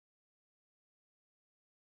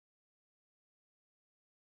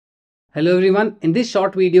Hello everyone, in this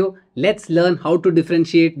short video, let's learn how to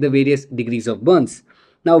differentiate the various degrees of burns.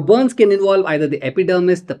 Now burns can involve either the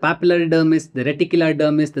epidermis, the papillary dermis, the reticular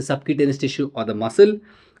dermis, the subcutaneous tissue or the muscle.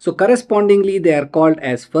 So correspondingly they are called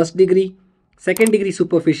as first degree, second degree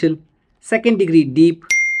superficial, second degree deep,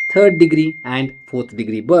 third degree and fourth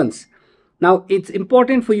degree burns. Now it's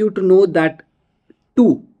important for you to know that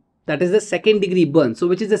 2, that is the second degree burn, so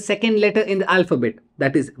which is the second letter in the alphabet,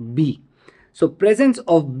 that is B. So presence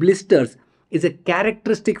of blisters is a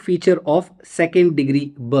characteristic feature of second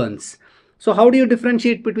degree burns. So how do you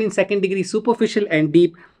differentiate between second degree superficial and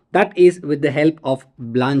deep? That is with the help of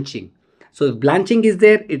blanching. So if blanching is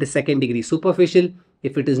there, it is second degree superficial.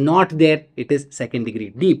 If it is not there, it is second degree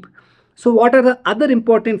deep. So what are the other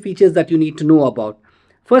important features that you need to know about?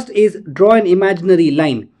 First is draw an imaginary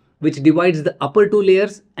line which divides the upper 2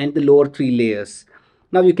 layers and the lower 3 layers.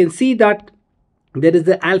 Now you can see that there is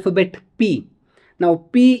the alphabet P. Now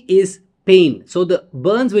P is pain. So the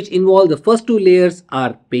burns which involve the first 2 layers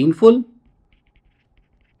are painful.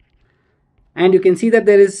 And you can see that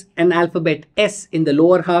there is an alphabet S in the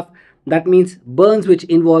lower half. That means burns which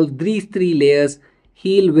involve these 3 layers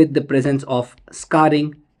heal with the presence of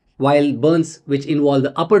scarring, while burns which involve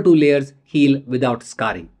the upper 2 layers heal without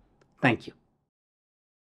scarring. Thank you.